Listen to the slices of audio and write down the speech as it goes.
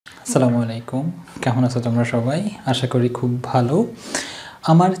আসসালামু আলাইকুম, কেমন আছো তোমরা সবাই? আশা করি খুব ভালো।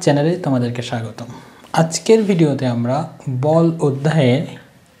 আমার চ্যানেলে তোমাদেরকে স্বাগতম। আজকের ভিডিওতে আমরা বল অধ্যায়ের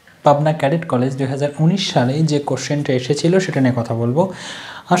পাবনা ক্যাডেট কলেজ 2019 সালে যে কোশ্চেনটা এসেছিল সেটা নিয়ে কথা বলবো।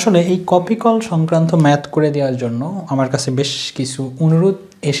 আসলে এই কপি কল সংক্রান্ত ম্যাথ করে দেওয়ার জন্য আমার কাছে বেশ কিছু অনুরোধ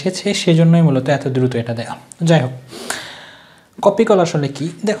এসেছে, সেজন্যই মূলত এত দ্রুত এটা দেওয়া। যাই হোক, কপি কল আসলে কি?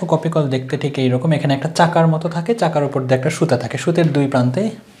 দেখো, কপি কল দেখতে ঠিক এইরকম। এখানে একটা চাকার মতো থাকে, চাকার উপর দিয়ে একটা সুতা থাকে, সুতের দুই প্রান্তে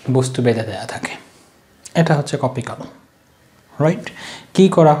বস্তু বেঁধে দেওয়া থাকে। এটা হচ্ছে কপি কল, রাইট? কী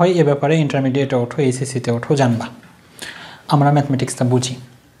করা হয় এ ব্যাপারে ইন্টারমিডিয়েটে ওঠো, এইচএসসিতে ওঠো, জানবা। আমরা ম্যাথমেটিক্সটা বুঝি।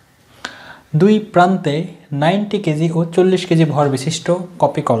 দুই প্রান্তে 90 কেজি ও 40 কেজি ভর বিশিষ্ট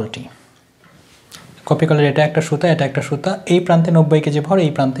কপি কলটি। কপি কলের এটা একটা সুতা, এটা একটা সুতা, এই প্রান্তে 90 কেজি ভর,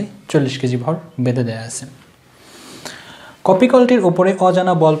 এই প্রান্তে 40 কেজি ভর বেঁধে দেওয়া আছে। কপি কলটির উপরে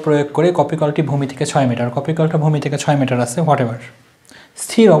অজানা বল প্রয়োগ করে কপি কলটি ভূমি থেকে 6 মিটার, কপি কলটা ভূমি থেকে 6 মিটার আছে, হোয়াট এভার,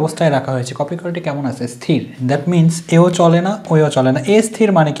 স্থির অবস্থায় রাখা হয়েছে। কপি কলটি কেমন আছে? স্থির। দ্যাট মিন্স এও চলে না, ওও চলে না। এ স্থির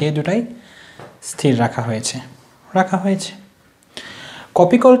মানে কি? দুটাই স্থির রাখা হয়েছে,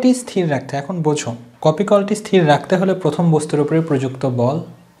 কপি কলটি স্থির রাখতে, এখন বোঝো, কপি কলটি স্থির রাখতে হলে প্রথম বস্তুর উপরে প্রযুক্ত বল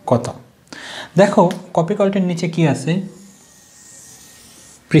কত? দেখো, কপি কলটির নিচে কি আছে?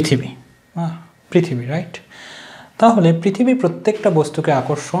 পৃথিবী, পৃথিবী, রাইট? তাহলে পৃথিবী প্রত্যেকটা বস্তুকে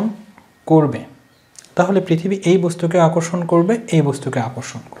আকর্ষণ করবে। তাহলে পৃথিবী এই বস্তুকে আকর্ষণ করবে, এই বস্তুকে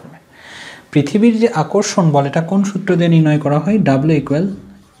আকর্ষণ করবে। পৃথিবীর যে আকর্ষণ বল, এটা কোন সূত্র দিয়ে নির্ণয় করা হয়?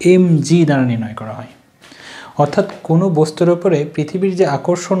 W=mg দ্বারা নির্ণয় করা হয়। অর্থাৎ কোনো বস্তুর উপরে পৃথিবীর যে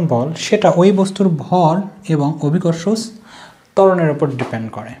আকর্ষণ বল, সেটা ওই বস্তুর ভর এবং অভিকর্ষ ত্বরণের উপর ডিপেন্ড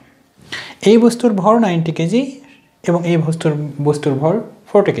করে। এই বস্তুর ভর 90 কেজি এবং এই বস্তুর ভর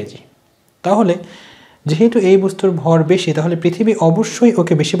 40 কেজি। তাহলে যেহেতু এই বস্তুর ভর বেশি, তাহলে পৃথিবী অবশ্যই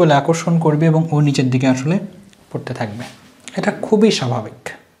ওকে বেশি বলে আকর্ষণ করবে এবং ও নিচের দিকে আসলে পড়তে থাকবে। এটা খুবই স্বাভাবিক,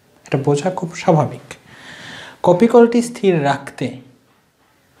 এটা বোঝা খুব স্বাভাবিক। কপি কলটি স্থির রাখতে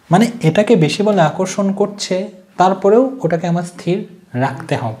মানে এটাকে বেশি বলে আকর্ষণ করছে, তারপরেও ওটাকে আমার স্থির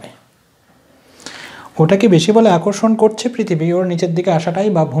রাখতে হবে। ওটাকে বেশি বলে আকর্ষণ করছে পৃথিবী, ওর নিচের দিকে আসাটাই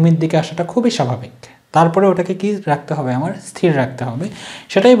বা ভূমির দিকে আসাটা খুবই স্বাভাবিক। তারপরে ওটাকে কি রাখতে হবে? আমার স্থির রাখতে হবে।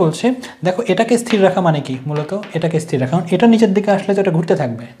 সেটাই বলছে। দেখো, এটাকে স্থির রাখা মানে কি? মূলত এটাকে স্থির রাখা, এটা নিচের দিকে আসলে তো এটা ঘুরতে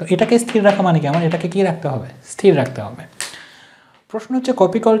থাকবে। তো এটাকে স্থির রাখা মানে কি? আমার এটাকে কি রাখতে হবে? স্থির রাখতে হবে। প্রশ্ন হচ্ছে,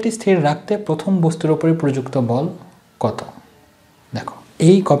 কপি কলটি স্থির রাখতে প্রথম বস্তুর উপরে প্রযুক্ত বল কত? দেখো,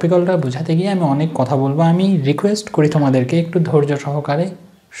 এই কপি কলটা বোঝাতে গিয়ে আমি অনেক কথা বলবো। আমি রিকোয়েস্ট করি তোমাদেরকে একটু ধৈর্য সহকারে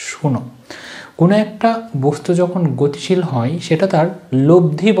শোনো। কোনো একটা বস্তু যখন গতিশীল হয়, সেটা তার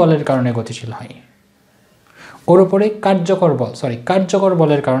লব্ধি বলের কারণে গতিশীল হয়। ওর উপরে কার্যকর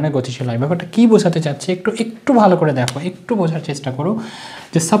বলের কারণে গতিশীল হয়। ব্যাপারটা কি বোঝাতে চাচ্ছে একটু ভালো করে দেখো, একটু বোঝার চেষ্টা করো।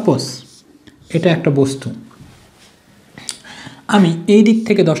 যে সাপোজ এটা একটা বস্তু, আমি এই দিক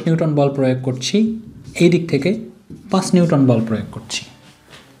থেকে 10 নিউটন বল প্রয়োগ করছি, এই দিক থেকে 5 নিউটন বল প্রয়োগ করছি।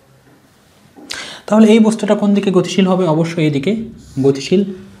 তাহলে এই বস্তুটা কোন দিকে গতিশীল হবে? অবশ্যই এই দিকে গতিশীল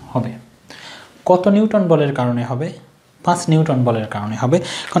হবে। কত নিউটন বলের কারণে হবে? 5 নিউটন বলের কারণে হবে।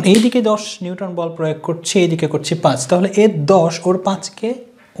 কারণ এইদিকে 10 নিউটন বল প্রয়োগ করছি, এইদিকে করছি 5। তাহলে এর 10 ওর 5কে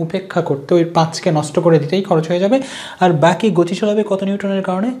উপেক্ষা করতে, ওই 5কে নষ্ট করে দিতেই খরচ হয়ে যাবে। আর বাকি গতিশীল হবে কত নিউটনের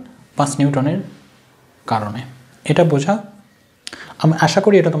কারণে? 5 নিউটনের কারণে। এটা বোঝা, আমি আশা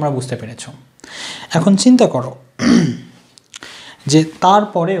করি এটা তোমরা বুঝতে পেরেছ। এখন চিন্তা করো যে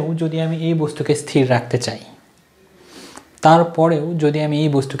তারপরেও যদি আমি এই বস্তুকে স্থির রাখতে চাই,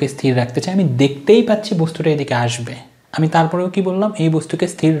 আমি দেখতেই পাচ্ছি বস্তুটা এদিকে আসবে, আমি তারপরেও কি বললাম? এই বস্তুকে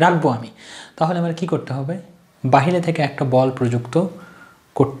স্থির রাখবো আমি। তাহলে আমার কি করতে হবে? বাহিরে থেকে একটা বল প্রযুক্ত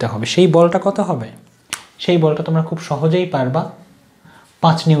করতে হবে। সেই বলটা কত হবে? সেই বলটা তোমরা খুব সহজেই পারবা।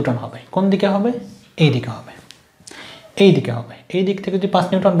 5 নিউটন হবে। কোন দিকে হবে? এই দিকে হবে, এই দিকে হবে। এই দিক থেকে যদি 5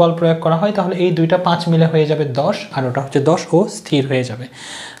 নিউটন বল প্রয়োগ করা হয়, তাহলে এই দুইটা 5 মিলে হয়ে যাবে 10, আর ওটা হচ্ছে 10 ও স্থির হয়ে যাবে।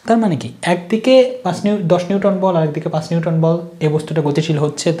 তার মানে কি? একদিকে 10 নিউটন বল আর একদিকে 5 নিউটন বল, এই বস্তুটা গতিশীল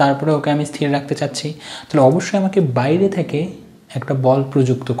হচ্ছে, তারপরে ওকে আমি স্থির রাখতে চাচ্ছি। তাহলে অবশ্যই আমাকে বাইরে থেকে একটা বল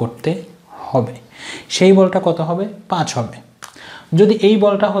প্রযুক্ত করতে হবে। সেই বলটা কত হবে? 5 হবে। যদি এই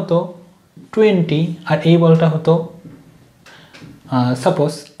বলটা হতো 20 আর এই বলটা হতো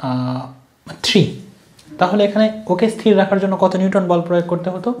সাপোজ 3, তাহলে এখানে ওকে স্থির রাখার জন্য কত নিউটন বল প্রয়োগ করতে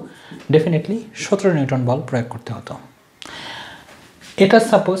হতো? ডেফিনেটলি 17 নিউটন বল প্রয়োগ করতে হতো। এটা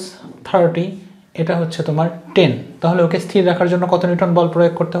সাপোজ 30, এটা হচ্ছে তোমার 10, তাহলে ওকে স্থির রাখার জন্য কত নিউটন বল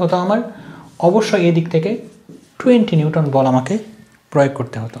প্রয়োগ করতে হতো? আমার অবশ্যই এই দিক থেকে 20 নিউটন বল আমাকে প্রয়োগ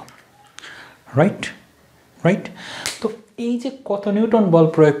করতে হতো, রাইট? তো এই যে কত নিউটন বল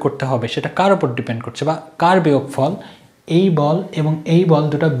প্রয়োগ করতে হবে, সেটা কার উপর ডিপেন্ড করছে, বা কার বিয়োগফল? এই বল এবং এই বল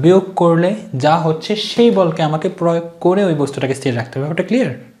দুটো বিয়োগ করলে যা হচ্ছে, সেই বলকে আমাকে প্রয়োগ করে ওই বস্তুটাকে স্থির রাখতে হবে। ওটা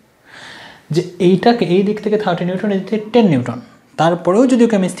ক্লিয়ার? যে এইটাকে এই দিক থেকে 30 নিউটন, এই দিক থেকে 10 নিউটন, তারপরেও যদি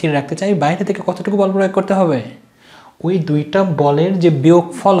ওকে আমি স্থির রাখতে চাই বাইরে থেকে কতটুকু বল প্রয়োগ করতে হবে? ওই দুইটা বলের যে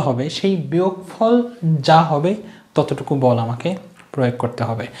বিয়োগফল হবে সেই বিয়োগফল যা হবে ততটুকু বল আমাকে প্রয়োগ করতে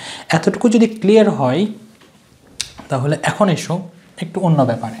হবে। এতটুকু যদি ক্লিয়ার হয় তাহলে এখন এসো একটু অন্য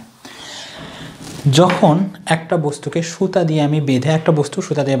ব্যাপারে। যখন একটা বস্তুকে সুতা দিয়ে আমি বেঁধে, একটা বস্তু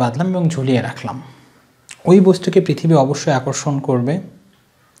সুতা দিয়ে বাঁধলাম এবং ঝুলিয়ে রাখলাম, ওই বস্তুকে পৃথিবী অবশ্যই আকর্ষণ করবে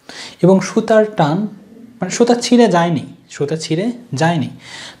এবং সুতার টান, মানে সুতা ছিঁড়ে যায়নি,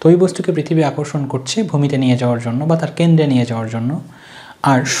 তো ওই বস্তুকে পৃথিবী আকর্ষণ করছে ভূমিতে নিয়ে যাওয়ার জন্য বা তার কেন্দ্রে নিয়ে যাওয়ার জন্য।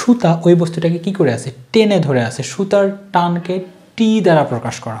 আর সুতা ওই বস্তুটাকে কি করে আছে? টেনে ধরে আছে। সুতার টানকে টি দ্বারা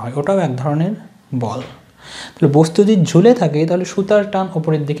প্রকাশ করা হয়, ওটাও এক ধরনের বল। তাহলে বস্তু যদি ঝুলে থাকে তাহলে সুতার টান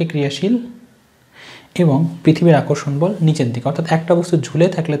উপরের দিকে ক্রিয়াশীল এবং পৃথিবীর আকর্ষণ বল নিচের দিকে। অর্থাৎ একটা বস্তু ঝুলে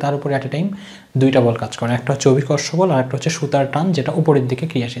থাকলে তার উপরে অ্যাট এ টাইম দুইটা বল কাজ করে, একটা হচ্ছে অভিকর্ষ বল আর একটা হচ্ছে সুতার টান, যেটা উপরের দিকে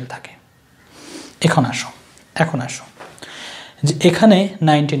ক্রিয়াশীল থাকে। এখন আসো যে এখানে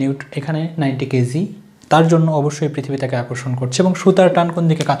 90 নিউটন, এখানে 90 কেজি, তার জন্য অবশ্যই পৃথিবী তাকে আকর্ষণ করছে এবং সুতার টান কোন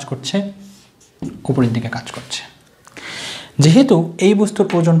দিকে কাজ করছে? উপরের দিকে কাজ করছে। যেহেতু এই বস্তুর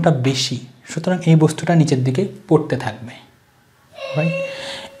ওজনটা বেশি সুতরাং এই বস্তুটা নিচের দিকে পড়তে থাকবে, রাইট?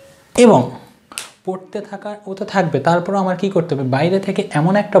 এবং পড়তে থাকবে, তারপরও আমার কি করতে হবে? বাইরে থেকে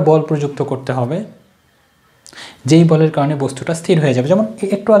এমন একটা বল প্রযুক্ত করতে হবে যেই বলের কারণে বস্তুটা স্থির হয়ে যাবে। যেমন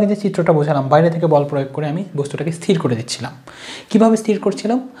একটু আগে যে চিত্রটা বোঝালাম, বাইরে থেকে বল প্রয়োগ করে আমি বস্তুটাকে স্থির করে দিচ্ছিলাম। কিভাবে স্থির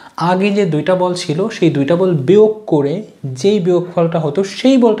করছিলাম? আগে যে দুইটা বল ছিল সেই দুইটা বল বিয়োগ করে যেই বিয়োগফলটা হতো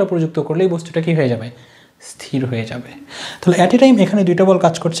সেই বলটা প্রযুক্ত করলে এই বস্তুটা কি হয়ে যাবে? স্থির হয়ে যাবে। তাহলে অ্যাট এ টাইম এখানে দুইটা বল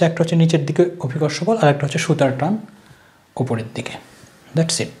কাজ করছে, একটা হচ্ছে নিচের দিকে অভিকর্ষ বল আর একটা হচ্ছে সুতার টান উপরের দিকে।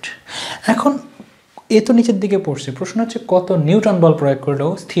 That's it. এখন এ তো নিচের দিকে পড়ছে, প্রশ্ন হচ্ছে কত নিউটন বল প্রয়োগ করলেও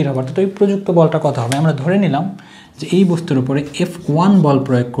স্থির হবে, অর্থাৎ ওই প্রযুক্ত বলটা কত হবে? আমরা ধরে নিলাম যে এই বস্তুর উপরে F1 বল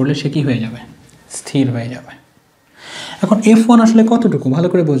প্রয়োগ করলে সে কি হয়ে যাবে? স্থির হয়ে যাবে। এখন F1 আসলে কতটুকু? ভালো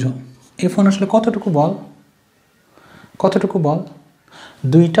করে বোঝো। F1 আসলে কতটুকু বল?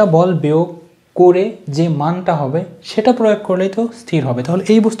 দুইটা বল বিয়োগ করে যে মানটা হবে সেটা প্রয়োগ করলেই তো স্থির হবে। তাহলে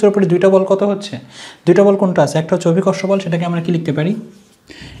এই বস্তুর উপরে দুইটা বল কত হচ্ছে? দুইটা বল কোনটা আছে? একটা হচ্ছে অভিকর্ষ বল, সেটাকে আমরা কি লিখতে পারি?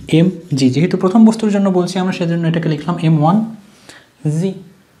 mg। যেহেতু প্রথম বস্তুর জন্য বলছি আমরা, সেজন্য এটাকে লিখলাম m1g।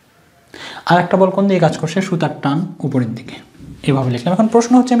 আর একটা বল কোন দিকে কাজ করছে? সুতার টান উপরের দিকে, এভাবে লিখলাম। এখন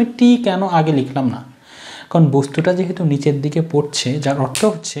প্রশ্ন হচ্ছে আমি টি কেন আগে লিখলাম না? কারণ বস্তুটা যেহেতু নিচের দিকে পড়ছে, যার অর্থ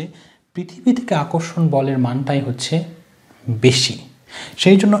হচ্ছে পৃথিবী থেকে আকর্ষণ বলের মানটাই হচ্ছে বেশি,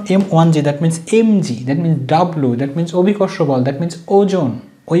 সেই জন্য m1g, that means mg, that means w, that means অভিকর্ষ বল, দ্যাট মিনস ওজন,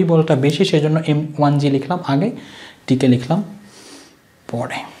 ওই বলটা বেশি, সেই জন্য m1g লিখলাম আগে, টিকে লিখলাম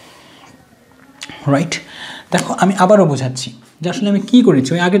পরে, রাইট? দেখো আমি আবারও বোঝাচ্ছি যে আসলে আমি কি করেছি।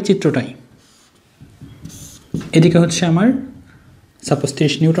 ওই আগের চিত্রটাই, এদিকে হচ্ছে আমার সাপোজ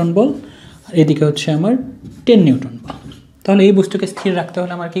 30 নিউটন বল আর এদিকে হচ্ছে আমার 10 নিউটন বল। তাহলে এই বস্তুকে স্থির রাখতে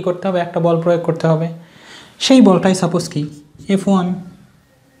হলে আমার কি করতে হবে? একটা বল প্রয়োগ করতে হবে। সেই বলটাই সাপোজ কি F1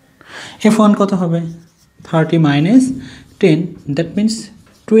 কত হবে? 30 minus 10, that means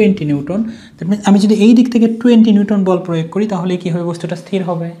 20 Newton. That means আমি যদি এই দিক থেকে 20 নিউটন বল প্রয়োগ করি তাহলে কী হবে? বস্তুটা স্থির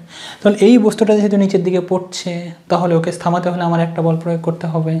হবে। তাহলে এই বস্তুটা যেহেতু নিচের দিকে পড়ছে তাহলে ওকে থামাতে হলে আমার একটা বল প্রয়োগ করতে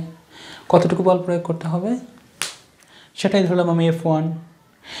হবে। কতটুকু বল প্রয়োগ করতে হবে? সেটাই ধরলাম আমি F1।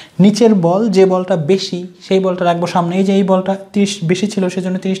 নিচের বল, যে বলটা বেশি সেই বলটা রাখবো সামনে। এই যে এই বলটা 30 বেশি ছিল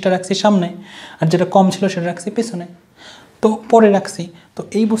সেজন্য 30টা রাখছি সামনে, আর যেটা কম ছিল সেটা রাখছি পেছনে, তো পরে রাখছি। তো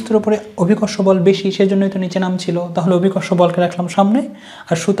এই বস্তুর উপরে অভিকর্ষ বল বেশি, সেজন্যই তো নিচে নাম ছিল। তাহলে অভিকর্ষ বলকে রাখলাম সামনে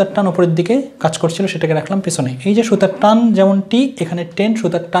আর সুতার টান উপরের দিকে কাজ করছিল সেটাকে রাখলাম পেছনে। এই যে সুতার টান যেমন টি, এখানে 10,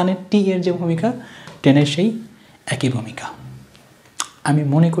 সুতার টানের টি এর যে ভূমিকা 10-এর সেই একই ভূমিকা। আমি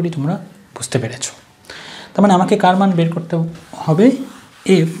মনে করি তোমরা বুঝতে পেরেছো। তার মানে আমাকে কার মান বের করতে হবে?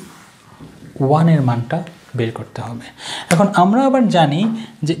 F1 এর মানটা বের করতে হবে। এখন আমরা আবার জানি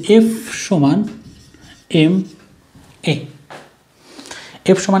যে F সমান ma,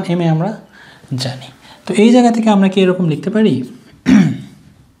 F সমান ma আমরা জানি। তো এই জায়গা থেকে আমরা কি এরকম লিখতে পারি?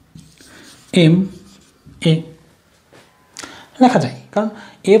 ma লেখা যায়, কারণ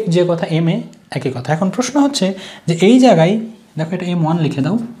F যে কথা ma একই কথা। এখন প্রশ্ন হচ্ছে যে এই জায়গায় দেখো, এটা m1 লিখে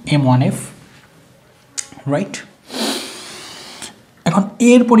দাও, m1f, রাইট? এখন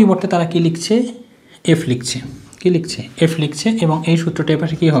এর পরিবর্তে তারা কি লিখছে? F লিখছে। কি লিখছে? F লিখছে, এবং এই সূত্রটা এর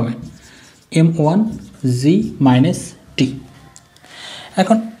পাশে কী হবে? m1g মাইনাস টি।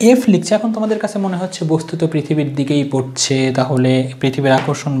 এখন F লিখছে। এখন তোমাদের কাছে মনে হচ্ছে বস্তু তো পৃথিবীর দিকেই পড়ছে, তাহলে পৃথিবীর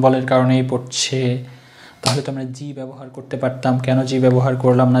আকর্ষণ বলের কারণেই পড়ছে, তাহলে তো আমরা জি ব্যবহার করতে পারতাম। কেন জি ব্যবহার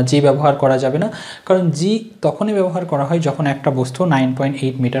করলাম না? জি ব্যবহার করা যাবে না, কারণ জি তখনই ব্যবহার করা হয় যখন একটা বস্তু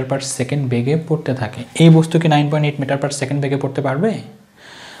 9.8 মিটার পার সেকেন্ড বেগে পড়তে থাকে। এই বস্তু কি 9.8 মিটার পার সেকেন্ড বেগে পড়তে পারবে?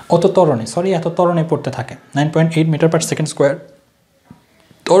 অত ত্বরণে এত ত্বরণে পড়তে থাকে 9.8 মিটার পার সেকেন্ড স্কোয়ার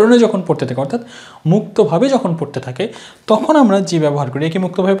ত্বরণে যখন পড়তে থাকে অর্থাৎ মুক্তভাবে যখন পড়তে থাকে তখন আমরা জি ব্যবহার করি। কি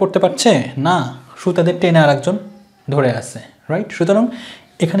মুক্তভাবে পড়তে পারছে না, সুতাদের টেনে আর একজন ধরে আছে, রাইট? সুতরাং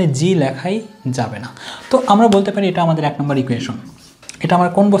এখানে জি লেখাই যাবে না। তো আমরা বলতে পারি এটা আমাদের 1 নম্বর ইকুয়েশন। এটা আমরা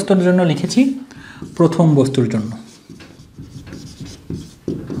কোন বস্তুর জন্য লিখেছি? প্রথম বস্তুর জন্য,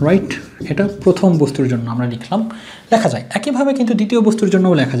 রাইট? এটা প্রথম বস্তুর জন্য আমরা লিখলাম, লেখা যায়। একইভাবে কিন্তু দ্বিতীয় বস্তুর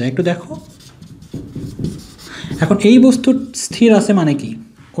জন্যও লেখা যায়, একটু দেখো। এখন এই বস্তু স্থির আছে মানে কি,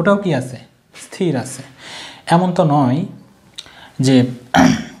 ওটাও কি আছে? স্থির আছে। এমন তো নয় যে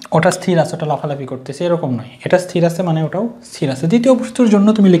ওটা স্থির আছে ওটা লাফালাফি করতেছে, এরকম নয়। এটা স্থির আছে মানে ওটাও স্থির আছে। দ্বিতীয় বস্তুর জন্য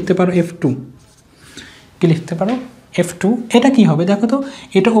তুমি লিখতে পারো F2। কি লিখতে পারো? F2। এটা কি হবে দেখো তো,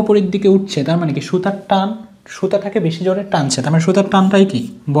 এটা ওপরের দিকে উঠছে, তার মানে কি সুতার টান, সুতাটাকে বেশি জোরে টানছে, তার মানে সুতার টানটাই কি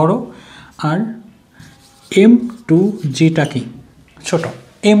বড়, আর M2Gটা কি ছোট,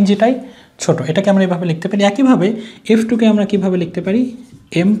 mgটাই ছোট। এটাকে আমরা এভাবে লিখতে পারি। একইভাবে F2কে আমরা কিভাবে লিখতে পারি?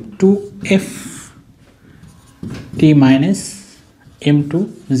 M2FT minus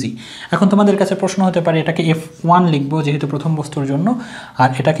M2G। এখন তোমাদের কাছে প্রশ্ন হতে পারে এটাকে F1 লিখবো যেহেতু প্রথম বস্তুর জন্য, আর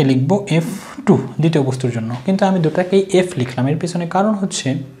এটাকে লিখবো F2 দ্বিতীয় বস্তুর জন্য, কিন্তু আমি দুটাকেই F লিখলাম। এর পিছনে কারণ হচ্ছে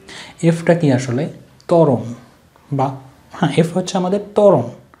Fটা কি আসলে ত্বরণ, বা হ্যাঁ F হচ্ছে আমাদের ত্বরণ,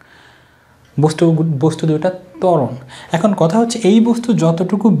 বস্তু দুটা ত্বরণ। এখন কথা হচ্ছে এই বস্তু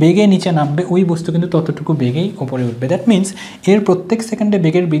যতটুকু বেগে নিচে নামবে ওই বস্তু কিন্তু ততটুকু বেগেই উপরে উঠবে। দ্যাট মিন্স এর প্রত্যেক সেকেন্ডে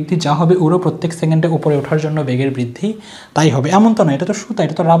বেগের বৃদ্ধি যা হবে ওরও প্রত্যেক সেকেন্ডে উপরে ওঠার জন্য বেগের বৃদ্ধি তাই হবে। এমন তো না, এটা তো সুতা,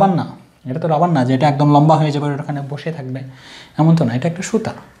 এটা তো রাবার না, যে এটা একদম লম্বা হয়ে যাবে ওখানে বসে থাকবে, এমন তো না। এটা একটা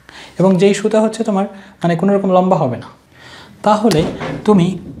সুতা, এবং যেই সুতা হচ্ছে তোমার মানে কোনো রকম লম্বা হবে না। তাহলে তুমি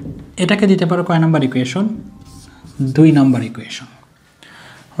এটাকে দিতে পারো কয় number equation? 2 number equation,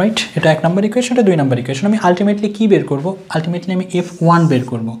 right? এটা 1 নম্বর ইকুয়েশন, এটা 2 নম্বর ইকুয়েশন। আমি আলটিমেটলি কি বের করব? আলটিমেটলি আমি F1 বের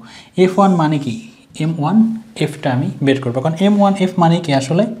করব। F1 মানে কি? M1 Fটা আমি বের করব, কারণ M1 F মানে কি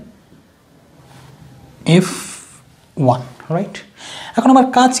আসলে F1, রাইট? এখন আমার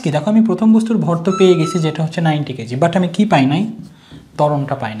কাজ কি দেখো, আমি প্রথম বস্তুর ভর তো পেয়ে গেছি যেটা হচ্ছে 90 কেজি, বাট আমি কি পাই নাই?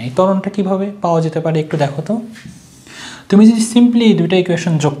 ত্বরণটা পাই নাই। ত্বরণটা কিভাবে পাওয়া যেতে পারে একটু দেখো তো। তুমি যদি সিম্পলি এই দুইটা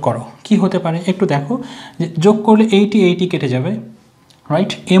ইকুয়েশন যোগ করো কি হতে পারে একটু দেখো, যে যোগ করলে 80 কেটে যাবে,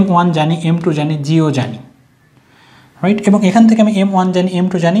 রাইট? M1 জানি, M2 জানি, Gও জানি, রাইট? এবং এখান থেকে আমি M1 জানি,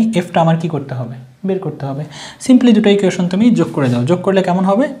 M2 জানি, Fটা আমার কি করতে হবে? বের করতে হবে। সিম্পলি দুটো ইকুয়েশন তুমি যোগ করে দাও। যোগ করলে কেমন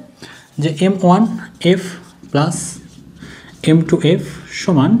হবে? যে M1F প্লাস M2F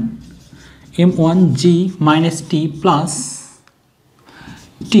সমান M1G minus T plus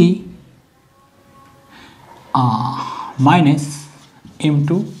T minus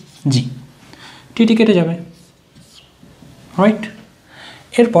M2G। টি কেটে যাবে, রাইট?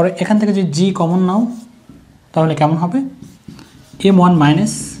 এরপরে এখান থেকে যদি জি কমন নাও তাহলে কেমন হবে? M1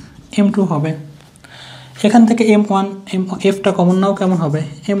 মাইনাস M2 হবে। এখান থেকে Fটা কমন নাও কেমন হবে?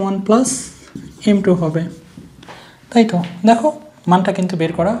 M1 প্লাস M2 হবে। তাই তো দেখো মানটা কিন্তু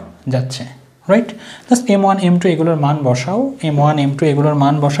বের করা যাচ্ছে, রাইট? জাস্ট M1 M2 এগুলোর মান বসাও, M1 M2 এগুলোর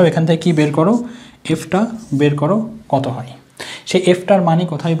মান বসাও, এখান থেকে কি বের করো? Fটা বের করো কত হয়। সেই Fটার মানই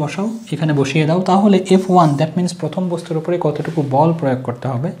কোথায় বসাও? এখানে বসিয়ে দাও। তাহলে F1 দ্যাট মিন্স প্রথম বস্তুর উপরে কতটুকু বল প্রয়োগ করতে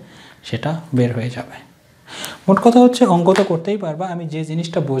হবে সেটা বের হয়ে যাবে। মোট কথা হচ্ছে অঙ্ক তো করতেই পারবা, আমি যে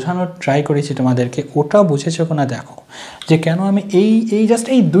জিনিসটা বোঝানোর ট্রাই করেছি তোমাদেরকে ওটা বুঝেছো কিনা দেখো, যে কেন আমি এই জাস্ট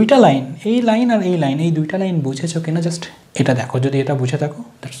এই দুইটা লাইন, এই লাইন আর এই লাইন, এই দুইটা লাইন বুঝেছো কিনা জাস্ট এটা দেখো। যদি এটা বুঝে থাকো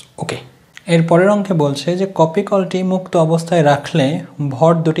দ্যাটস ওকে। এর পরের অঙ্কে বলছে যে কপি কলটি মুক্ত অবস্থায় রাখলে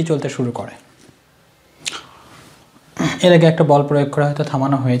ভর দুটি চলতে শুরু করে। এর আগে একটা বল প্রয়োগ করা হয়তো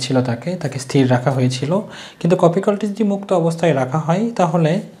থামানো হয়েছিল, তাকে স্থির রাখা হয়েছিল, কিন্তু কপি কলটি যদি মুক্ত অবস্থায় রাখা হয়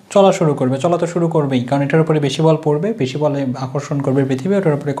তাহলে চলা শুরু করবে। চলা তো শুরু করবেই, কারণ এটার উপরে বেশি বল পড়বে, বেশি বলে আকর্ষণ করবে পৃথিবী,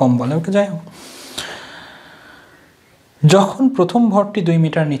 ওটার উপরে কম বলে। ওকে, যাই হোক, যখন প্রথম ভরটি 2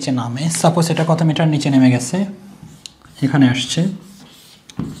 মিটার নিচে নামে, সাপোজ এটা কত মিটার নিচে নেমে গেছে, এখানে আসছে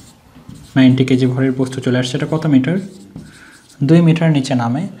 90 কেজি ভরের বস্তু চলে আসছে, এটা কত মিটার? 2 মিটার নিচে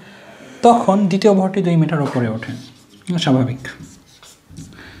নামে, তখন দ্বিতীয় ভরটি 2 মিটার উপরে ওঠে। স্বাভাবিক,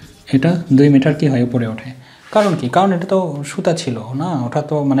 এটা 2 মিটার কি হয় উপরে ওঠে। কারণ কি? কারণ এটা তো সুতা ছিল না, ওটা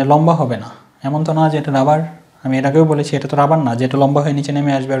তো মানে লম্বা হবে না। এমন তো না যে এটা রাবার, আমি এর আগেও বলেছি এটা তো রাবার না যে এটা লম্বা হয়ে নিচে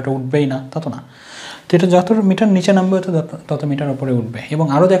নেমে আসবে আর এটা উঠবেই না, তা তো না। তো এটা যত মিটার নিচে নামবে তত মিটার উপরে উঠবে। এবং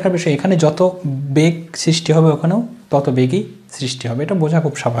আরও দেখার বিষয়, এখানে যত বেগ সৃষ্টি হবে ওখানেও তত বেগই সৃষ্টি হবে, এটা বোঝা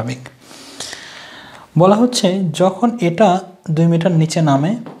খুব স্বাভাবিক। বলা হচ্ছে যখন এটা 2 মিটার নিচে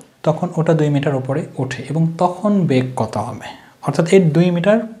নামে তখন ওটা 2 মিটার উপরে ওঠে, এবং তখন বেগ কত হবে, অর্থাৎ এর 2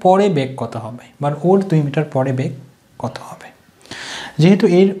 মিটার পরে বেগ কত হবে, বা ওর 2 মিটার পরে বেগ কত হবে। যেহেতু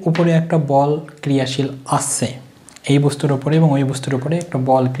এর উপরে একটা বল ক্রিয়াশীল আসছে, এই বস্তুর উপরে এবং ওই বস্তুর উপরে একটা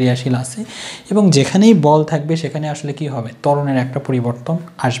বল ক্রিয়াশীল আছে এবং যেখানেই বল থাকবে সেখানে আসলে কি হবে, ত্বরণের একটা পরিবর্তন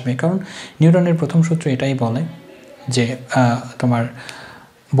আসবে। কারণ নিউটনের প্রথম সূত্র এটাই বলে যে তোমার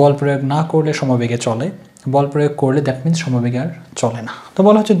বল প্রয়োগ না করলে সমবেগে চলে, বল প্রয়োগ করলে দ্যাট মিনস সমবেগে আর চলে না। তো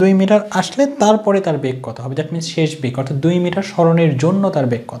বলা হচ্ছে 2 মিটার আসলে তারপরে তার বেগ কত হবে, দ্যাট মিনস শেষ বেগ, অর্থাৎ 2 মিটার সরণের জন্য তার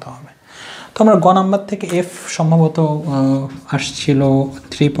বেগ কত হবে। তো আমরা গ নাম্বার থেকে এফ সম্ভবত আসছিল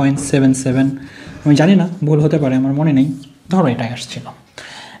 3.77, আমি জানি না, ভুল হতে পারে, আমার মনে নেই, ধরো এটাই আসছিল।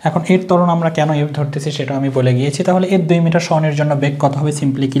 এখন এর ত্বরণ আমরা কেন এফ ধরতেছি সেটা আমি বলে গিয়েছি। তাহলে এর 2 মিটার সরণের জন্য বেগ কত হবে,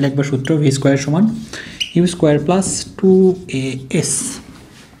 সিম্পলি কি লিখবে সূত্র, v² সমান u² প্লাস 2as,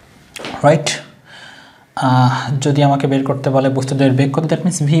 রাইট। যদি আমাকে বের করতে বলে বস্তুদের বেগ কত, দ্যাট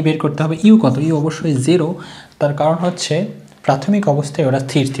মিনস ভি বের করতে হবে। ইউ কত, ইউ অবশ্যই 0, তার কারণ হচ্ছে প্রাথমিক অবস্থায় ওরা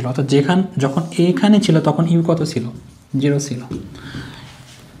স্থির ছিল, অর্থাৎ যখন এখানে ছিল তখন ইউ কত ছিল, 0 ছিল।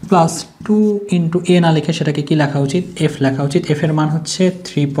 প্লাস 2 ইন্টু এ না লিখে সেটাকে কি লেখা উচিত, এফ লেখা উচিত। এফ এর মান হচ্ছে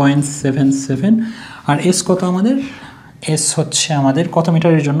 3.77, আর এস কত আমাদের, এস হচ্ছে আমাদের কত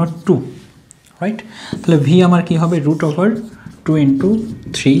মিটারের জন্য, 2, রাইট। তাহলে ভি আমার কি হবে, √2 ইন্টু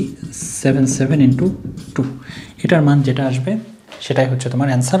 377 ইন্টু 2, এটার মান যেটা আসবে সেটাই হচ্ছে তোমার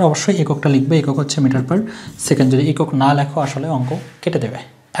অ্যান্সার। অবশ্যই এককটা লিখবে, একক হচ্ছে মিটার পার সেকেন্ড। যদি একক না লেখো আসলে অঙ্ক কেটে দেবে,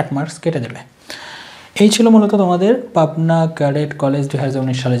 1 মার্কস কেটে দেবে। এই ছিল মূলত তোমাদের পাবনা ক্যাডেট কলেজ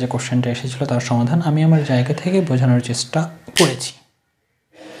 2019 সালে যে কোশ্চেনটা এসেছিল তার সমাধান। আমি আমার জায়গা থেকে বোঝানোর চেষ্টা করেছি।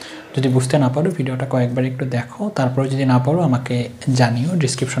 যদি বুঝতে না পারো ভিডিওটা কয়েকবার একটু দেখো, তারপরে যদি না পারো আমাকে জানিও,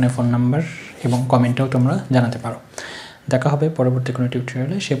 ডিসক্রিপশনে ফোন নাম্বার এবং কমেন্টেও তোমরা জানাতে পারো। দেখা হবে পরবর্তী কোনো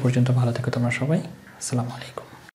টিউটোরিয়ালে, সে পর্যন্ত ভালো থেকো তোমরা সবাই, আসসালামু আলাইকুম।